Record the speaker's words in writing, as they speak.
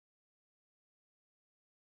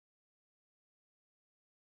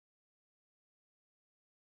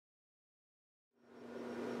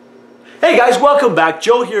Hey guys, welcome back.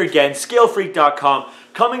 Joe here again, ScaleFreak.com,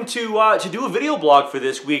 coming to do a video blog for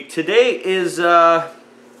this week. Today is November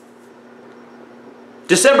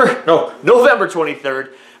 23rd.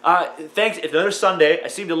 Thanks. It's another Sunday. I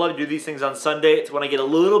seem to love to do these things on Sunday. It's when I get a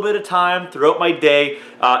little bit of time throughout my day.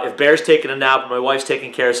 If Bear's taking a nap or my wife's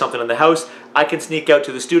taking care of something in the house, I can sneak out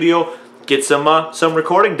to the studio, get some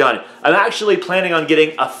recording done. I'm actually planning on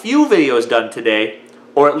getting a few videos done today,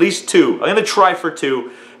 or at least two. I'm going to try for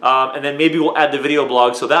two. And then maybe we'll add the video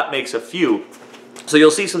blog, so that makes a few. So you'll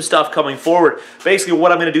see some stuff coming forward. Basically,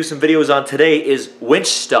 what I'm going to do some videos on today is winch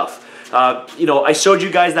stuff. You know, I showed you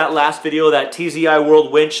guys that last video, that TZI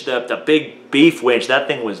World winch, the big beef winch. That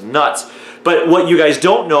thing was nuts. But what you guys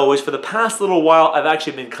don't know is for the past little while, I've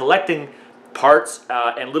actually been collecting parts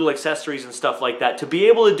and little accessories and stuff like that to be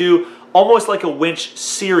able to do almost like a winch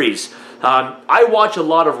series. I watch a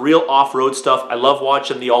lot of real off-road stuff. I love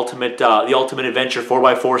watching the Ultimate Adventure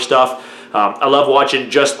 4x4 stuff. I love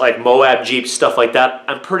watching just like Moab Jeeps, stuff like that.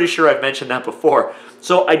 I'm pretty sure I've mentioned that before.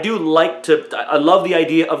 So I love the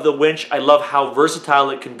idea of the winch. I love how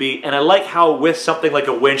versatile it can be. And I like how with something like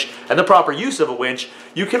a winch and the proper use of a winch,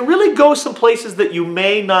 you can really go some places that you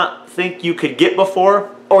may not think you could get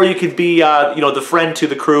before. Or you could be, you know, the friend to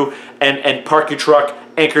the crew and park your truck,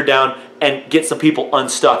 anchor down, and get some people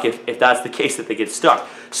unstuck if that's the case that they get stuck.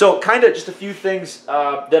 So kind of just a few things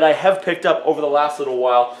that I have picked up over the last little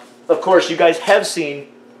while. Of course, you guys have seen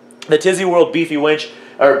the TZI World Beefy Winch,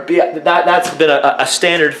 or that's been a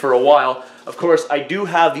standard for a while. Of course, I do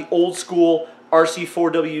have the old school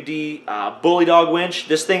RC4WD Bully Dog winch.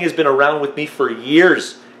 This thing has been around with me for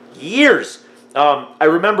years. I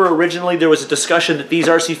remember originally there was a discussion that these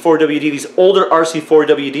RC4WD, these older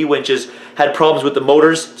RC4WD winches had problems with the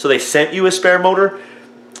motors, so they sent you a spare motor.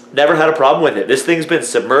 Never had a problem with it. This thing's been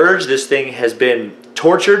submerged. This thing has been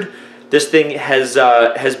tortured. This thing has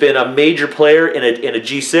been a major player in a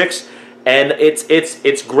G6, and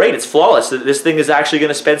it's great. It's flawless. This thing is actually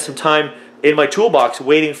going to spend some time in my toolbox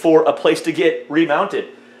waiting for a place to get remounted.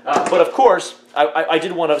 But of course, I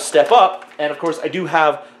did want to step up, and of course I do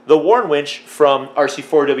have the Warn winch from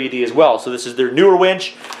RC4WD as well. So this is their newer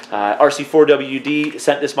winch. RC4WD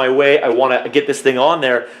sent this my way. I want to get this thing on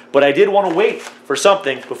there, but I did want to wait for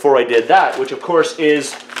something before I did that, which of course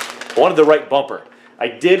is I wanted the right bumper. I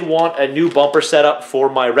did want a new bumper setup for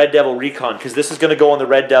my Red Devil Recon because this is going to go on the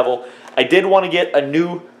Red Devil. I did want to get a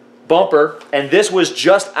new bumper, and this was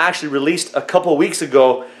just actually released a couple weeks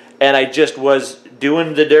ago, and I just was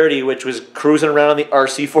doing the dirty, which was cruising around on the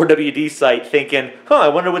RC4WD site thinking, I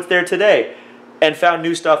wonder what's there today, and found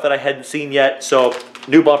new stuff that I hadn't seen yet. So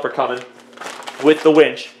new bumper coming with the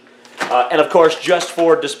winch, and of course just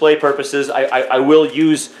for display purposes I will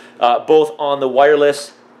use both on the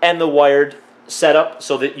wireless and the wired setup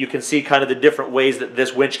so that you can see kind of the different ways that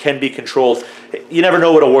this winch can be controlled. You never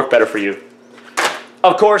know what'll work better for you.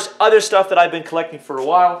 Of course, other stuff that I've been collecting for a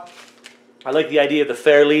while, I like the idea of the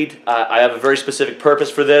fair lead. I have a very specific purpose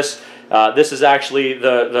for this. This is actually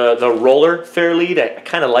the roller fair lead. I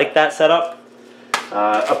kind of like that setup.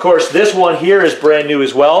 Of course, this one here is brand new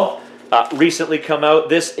as well. Recently come out.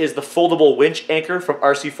 This is the foldable winch anchor from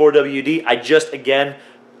RC4WD. I just, again,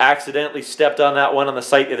 accidentally stepped on that one on the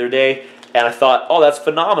site the other day, and I thought, oh, that's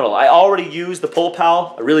phenomenal. I already use the Pull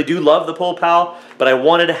Pal. I really do love the Pull Pal, but I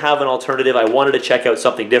wanted to have an alternative. I wanted to check out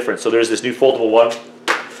something different. So there's this new foldable one.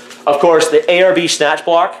 Of course, the ARB snatch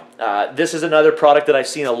block. This is another product that I've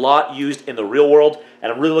seen a lot used in the real world,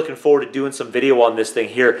 and I'm really looking forward to doing some video on this thing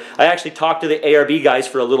here. I actually talked to the ARB guys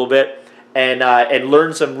for a little bit and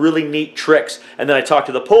learned some really neat tricks, and then I talked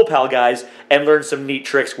to the Pull Pal guys and learned some neat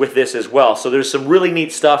tricks with this as well. So there's some really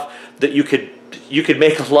neat stuff that you could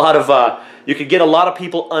make a lot of. You could get a lot of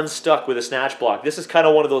people unstuck with a snatch block. This is kind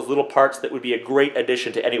of one of those little parts that would be a great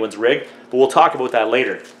addition to anyone's rig, but we'll talk about that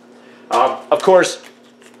later. Of course,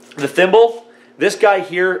 the thimble, this guy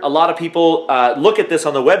here, a lot of people look at this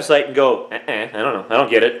on the website and go, I don't know, I don't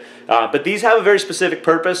get it. But these have a very specific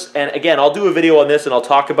purpose, and again, I'll do a video on this and I'll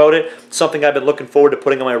talk about it. Something I've been looking forward to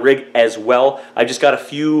putting on my rig as well. I've just got a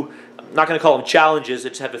few, I'm not going to call them challenges, I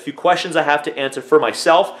just have a few questions I have to answer for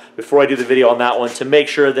myself before I do the video on that one to make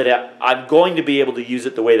sure that I'm going to be able to use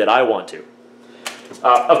it the way that I want to.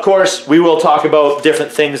 Of course, we will talk about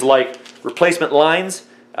different things like replacement lines.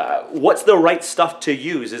 What's the right stuff to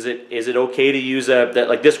use? Is it okay to use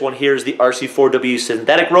like this one here is the RC4W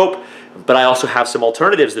synthetic rope, but I also have some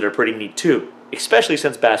alternatives that are pretty neat too, especially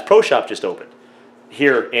since Bass Pro Shop just opened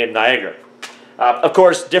here in Niagara. Of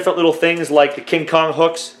course, different little things like the King Kong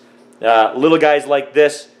hooks, little guys like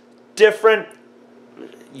this, different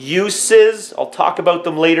uses. I'll talk about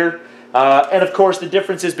them later. And of course, the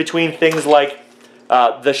differences between things like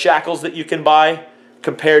the shackles that you can buy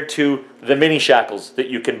compared to the mini shackles that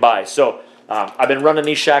you can buy. So I've been running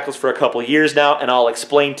these shackles for a couple years now, and I'll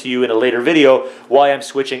explain to you in a later video why I'm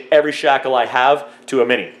switching every shackle I have to a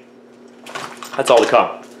mini. That's all to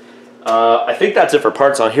come. I think that's it for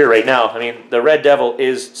parts on here right now. I mean, the Red Devil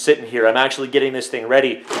is sitting here. I'm actually getting this thing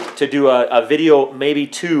ready to do a video, maybe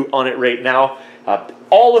 2 on it right now.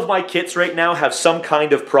 All of my kits right now have some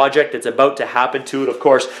kind of project that's about to happen to it. Of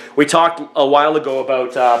course, we talked a while ago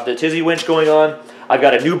about the Tizzy winch going on. I've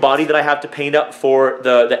got a new body that I have to paint up for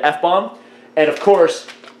the F-bomb. And of course,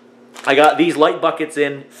 I got these light buckets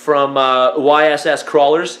in from YSS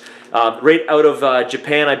Crawlers, right out of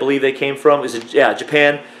Japan, I believe they came from. Yeah,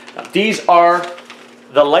 Japan. These are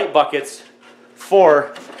the light buckets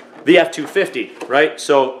for the F250, right?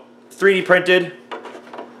 So 3D printed.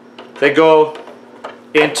 They go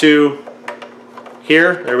into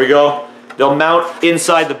here. There we go. They'll mount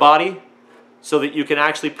inside the body so that you can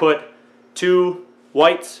actually put 2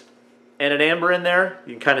 whites and an amber in there.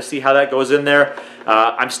 You can kind of see how that goes in there.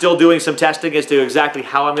 I'm still doing some testing as to exactly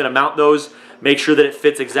how I'm going to mount those. Make sure that it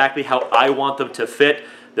fits exactly how I want them to fit.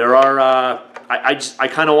 There are, I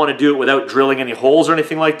kind of want to do it without drilling any holes or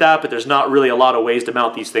anything like that, but there's not really a lot of ways to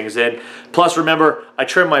mount these things in. Plus, remember, I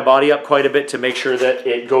trim my body up quite a bit to make sure that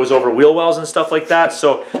it goes over wheel wells and stuff like that,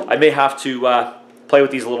 so I may have to play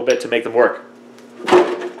with these a little bit to make them work.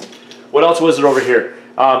 What else was there over here?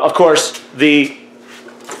 Of course, the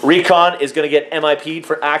Recon is going to get MIP'd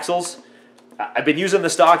for axles. I've been using the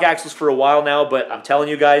stock axles for a while now, but I'm telling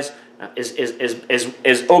you guys,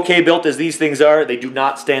 as okay built as these things are, they do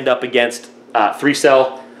not stand up against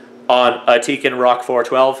 3-cell on a Tekin Rock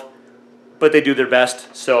 412, but they do their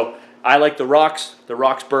best. So I like the rocks. The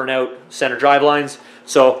rocks burn out center drive lines,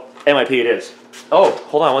 so MIP it is. Oh,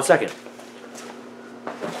 hold on one second.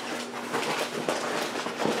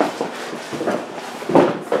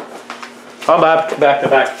 I'm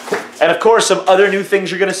back. And of course, some other new things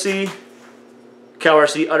you're going to see.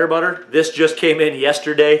 CowRC Udder Butter. This just came in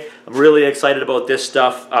yesterday. I'm really excited about this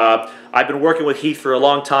stuff. I've been working with Heath for a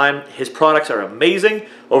long time. His products are amazing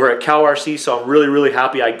over at CowRC, so I'm really, really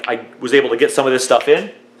happy I was able to get some of this stuff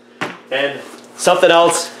in. And something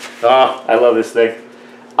else. Oh, I love this thing.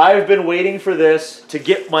 I've been waiting for this to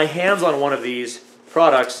get my hands on one of these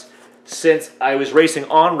products since I was racing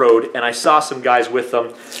on-road and I saw some guys with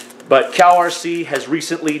them. But CowRC has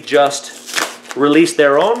recently just released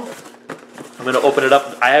their own. I'm going to open it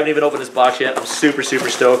up. I haven't even opened this box yet. I'm super, super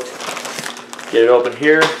stoked. Get it open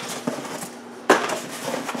here.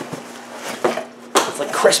 It's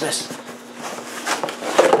like Christmas.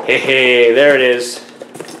 Hey, there it is.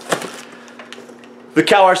 The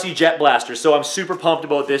CowRC Jet Blaster. So I'm super pumped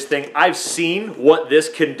about this thing. I've seen what this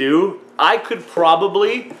can do. I could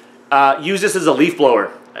probably use this as a leaf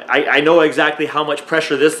blower. I know exactly how much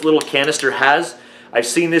pressure this little canister has. I've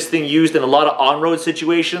seen this thing used in a lot of on-road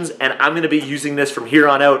situations, and I'm going to be using this from here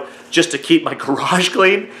on out just to keep my garage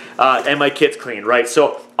clean and my kits clean, right?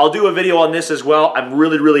 So I'll do a video on this as well. I'm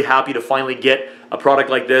really, really happy to finally get a product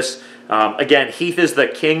like this. Again, Heath is the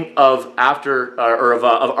king of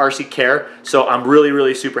RC Care, so I'm really,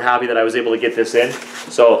 really super happy that I was able to get this in.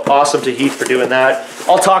 So awesome to Heath for doing that.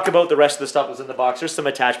 I'll talk about the rest of the stuff that's in the box. There's some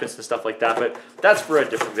attachments and stuff like that, but that's for a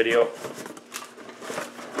different video.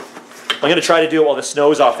 I'm going to try to do it while the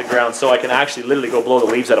snow's off the ground so I can actually literally go blow the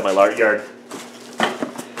leaves out of my yard.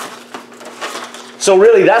 So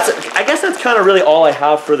really, I guess that's kind of really all I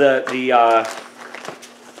have for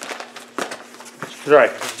sorry,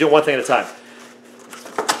 just do one thing at a time.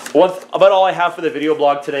 About all I have for the video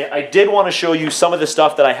blog today. I did want to show you some of the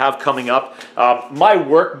stuff that I have coming up. My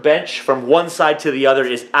workbench from one side to the other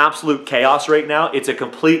is absolute chaos right now. It's a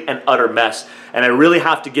complete and utter mess. And I really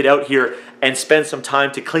have to get out here and spend some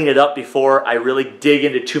time to clean it up before I really dig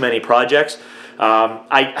into too many projects.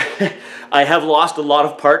 I have lost a lot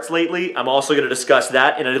of parts lately. I'm also going to discuss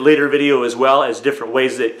that in a later video as well, as different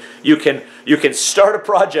ways that you can start a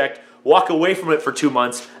project, walk away from it for 2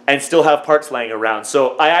 months, and still have parts laying around.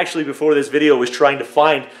 So I actually, before this video, was trying to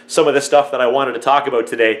find some of the stuff that I wanted to talk about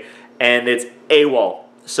today, and it's AWOL.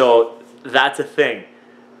 So that's a thing.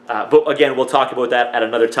 But again, we'll talk about that at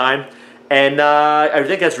another time. And I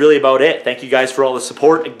think that's really about it. Thank you guys for all the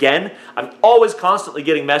support. Again, I'm always constantly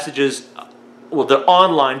getting messages. Well, they're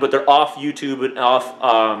online, but they're off YouTube and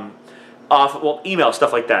off email,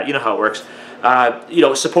 stuff like that. You know how it works. You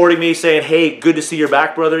know, supporting me, saying, hey, good to see you're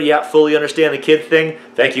back, brother. Yeah, fully understand the kid thing.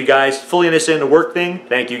 Thank you, guys. Fully understand the work thing.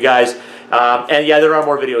 Thank you, guys. And yeah, there are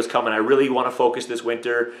more videos coming. I really want to focus this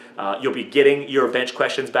winter. You'll be getting your bench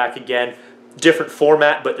questions back again. Different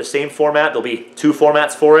format, but the same format. There'll be 2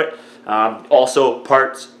 formats for it. Also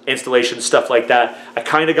parts, installation, stuff like that. I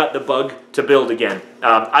kind of got the bug to build again.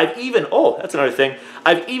 I've even, oh, that's another thing.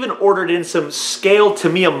 I've even ordered in some scale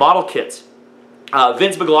Tamiya model kits.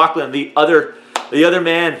 Vince McLaughlin, the other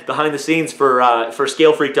man behind the scenes for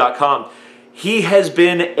ScaleFreak.com, he has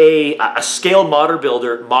been a scale model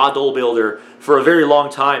builder for a very long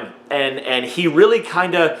time, and he really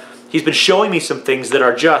he's been showing me some things that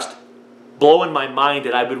are just blowing my mind,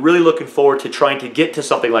 and I've been really looking forward to trying to get to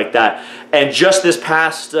something like that. And just this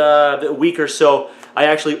past week or so, I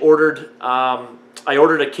actually ordered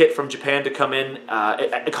a kit from Japan to come in,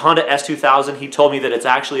 a Honda S2000. He told me that it's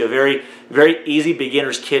actually a very, very easy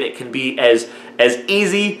beginner's kit. It can be as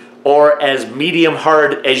easy or as medium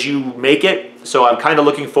hard as you make it. So I'm kind of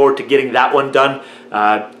looking forward to getting that one done.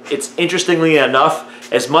 It's interestingly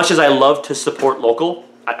enough, as much as I love to support local,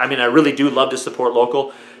 I mean, I really do love to support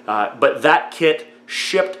local, but that kit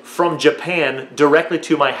shipped from Japan directly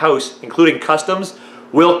to my house, including customs,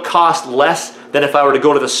 will cost less than if I were to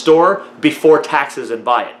go to the store before taxes and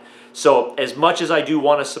buy it. So as much as I do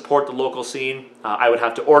want to support the local scene, I would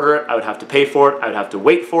have to order it, I would have to pay for it, I would have to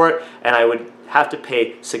wait for it, and I would have to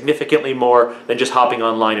pay significantly more than just hopping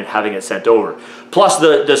online and having it sent over. Plus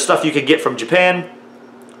the stuff you can get from Japan,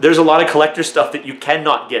 there's a lot of collector stuff that you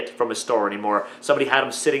cannot get from a store anymore. Somebody had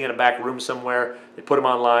them sitting in a back room somewhere, they put them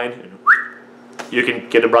online, and you can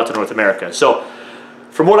get them brought to North America. So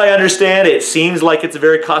from what I understand, it seems like it's a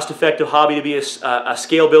very cost-effective hobby to be a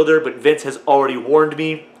scale builder, but Vince has already warned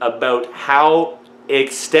me about how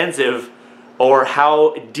extensive or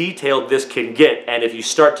how detailed this can get. And if you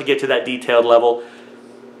start to get to that detailed level,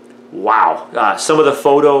 wow. Some of the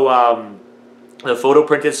photo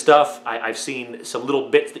printed stuff, I've seen some little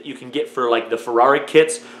bits that you can get for like the Ferrari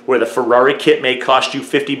kits, where the Ferrari kit may cost you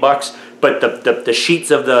 50 bucks, but the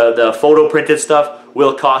sheets of the photo printed stuff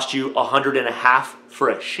will cost you $150 for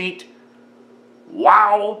a sheet.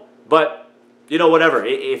 Wow. But you know, whatever,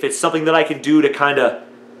 if it's something that I can do to kind of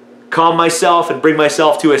calm myself and bring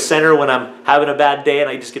myself to a center when I'm having a bad day and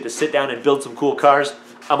I just get to sit down and build some cool cars,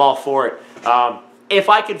 I'm all for it. If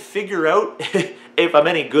I can figure out if I'm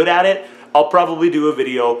any good at it, I'll probably do a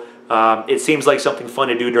video. It seems like something fun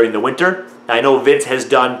to do during the winter. I know Vince has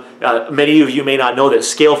done, many of you may not know that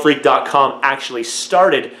ScaleFreak.com actually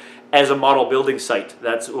started as a model building site.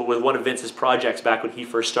 That's was one of Vince's projects back when he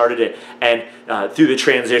first started it. And through the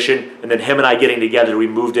transition, and then him and I getting together, we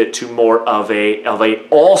moved it to more of a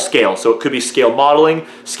all scale. So it could be scale modeling,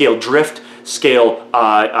 scale drift, scale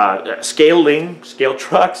scaling, scale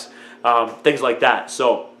trucks, things like that.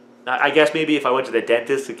 So I guess maybe if I went to the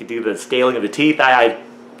dentist, it could do the scaling of the teeth.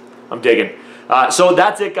 I'm digging. So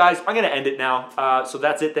that's it, guys. I'm going to end it now. So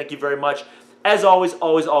that's it. Thank you very much. As always,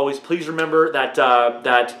 please remember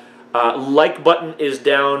that like button is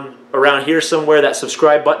down around here somewhere. That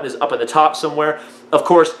subscribe button is up at the top somewhere. Of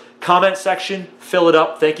course, comment section, fill it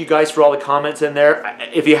up. Thank you guys for all the comments in there.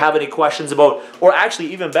 If you have any questions about, or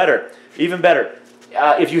actually even better,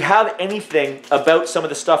 if you have anything about some of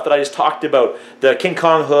the stuff that I just talked about, the King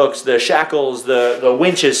Kong hooks, the shackles, the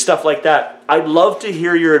winches, stuff like that, I'd love to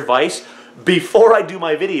hear your advice before I do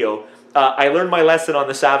my video. I learned my lesson on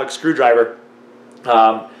the Savick screwdriver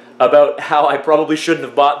about how I probably shouldn't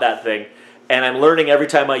have bought that thing, and I'm learning every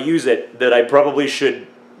time I use it that I probably should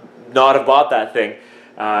not have bought that thing.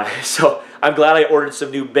 So I'm glad I ordered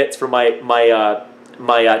some new bits for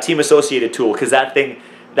my Team Associated tool, because that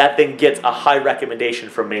thing gets a high recommendation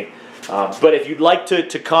from me. But if you'd like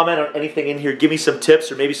to comment on anything in here, give me some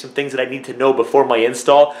tips or maybe some things that I need to know before my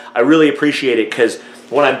install. I really appreciate it, because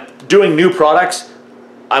when I'm doing new products,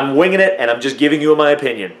 I'm winging it and I'm just giving you my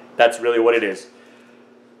opinion. That's really what it is.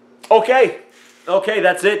 Okay,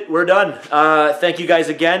 that's it. We're done. Thank you guys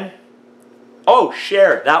again. Oh,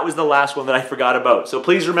 share. That was the last one that I forgot about. So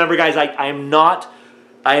please remember, guys, I am not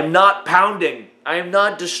pounding. I am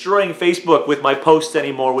not destroying Facebook with my posts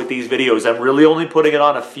anymore with these videos. I'm really only putting it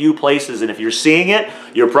on a few places, and if you're seeing it,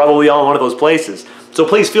 you're probably on one of those places. So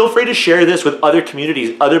please feel free to share this with other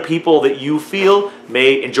communities, other people that you feel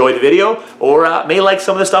may enjoy the video or may like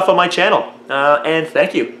some of the stuff on my channel. And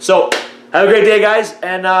thank you. So have a great day, guys,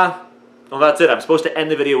 and well, that's it. I'm supposed to end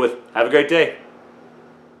the video with have a great day.